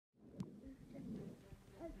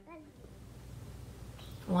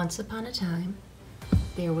Once upon a time,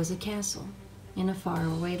 there was a castle in a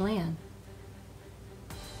faraway land.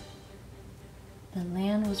 The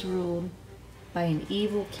land was ruled by an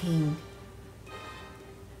evil king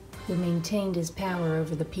who maintained his power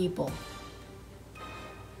over the people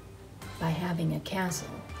by having a castle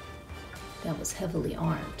that was heavily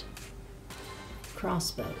armed,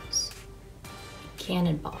 crossbows,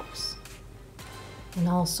 cannonballs, and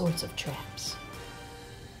all sorts of traps,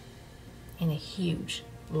 and a huge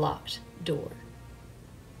locked door.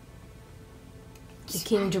 The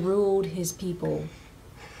king ruled his people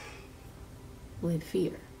with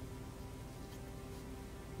fear.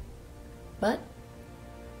 But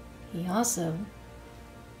he also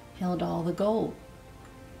held all the gold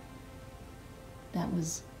that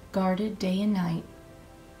was guarded day and night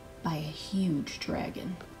by a huge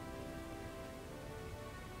dragon.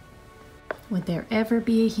 Would there ever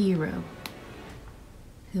be a hero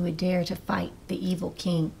who would dare to fight the evil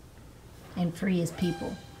king and free his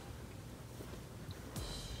people?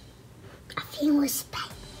 I think it was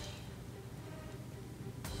Spider.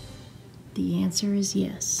 The answer is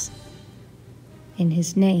yes. And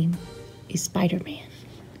his name is Spider-Man.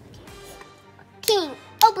 King,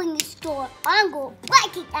 open this door. I'm going to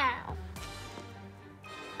break it down.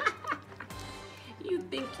 You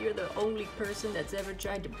think you're the only person that's ever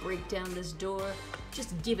tried to break down this door?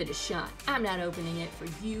 Just give it a shot. I'm not opening it for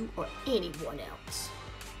you or anyone else.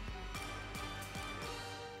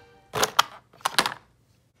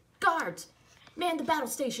 Guards! Man the battle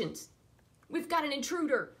stations! We've got an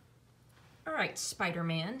intruder! All right,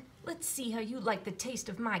 Spider-Man, let's see how you like the taste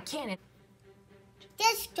of my cannon.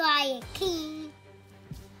 Just try it, King.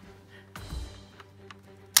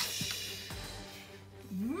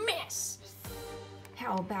 Miss!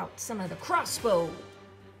 How about some of the crossbow?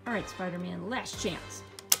 All right, Spider-Man, last chance.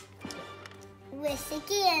 Miss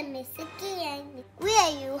again. Where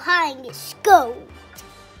are you hiding this gold?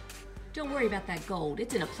 Don't worry about that gold.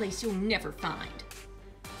 It's in a place you'll never find.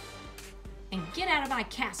 And get out of my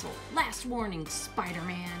castle. Last warning,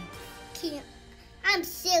 Spider-Man. King, I'm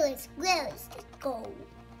serious. Where is this gold?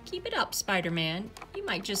 Keep it up, Spider-Man. You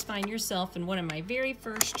might just find yourself in one of my very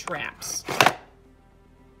first traps.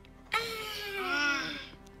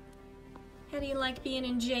 How do you like being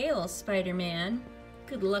in jail, Spider-Man?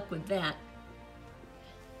 Good luck with that.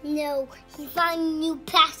 No, he found a new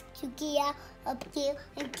path to get out up here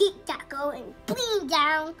and keep that gold and bring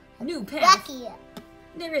down. New path? Back here.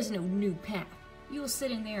 There is no new path. You'll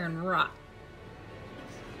sit in there and rot.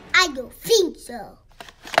 I don't think so.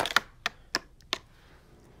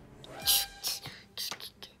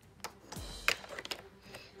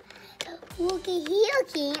 Looky here,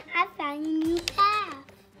 King. I found a new path.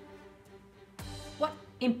 What?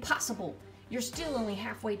 Impossible. You're still only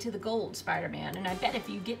halfway to the gold, Spider-Man, and I bet if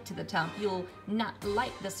you get to the top, you'll not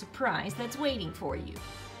like the surprise that's waiting for you.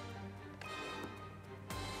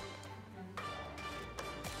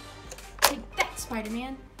 Take that,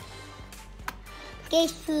 Spider-Man.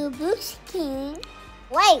 Kiss for Bruce King.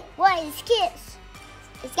 Wait, what is Kiss?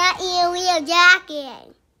 It's got a real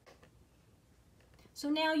jacket. So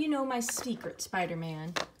now you know my secret,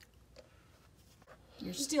 Spider-Man.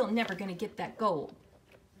 You're still never gonna get that gold.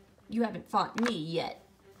 You haven't fought me yet.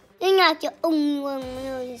 You're not the only one who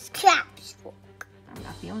knows these traps work. I'm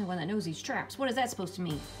not the only one that knows these traps. What is that supposed to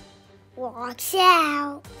mean? Watch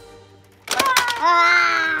out.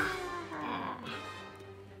 Ah.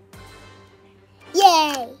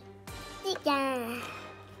 Yay. Yeah.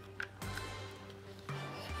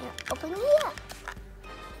 Now open it up.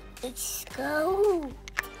 It's gold.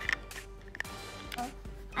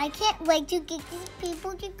 I can't wait to get these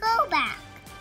people to go back.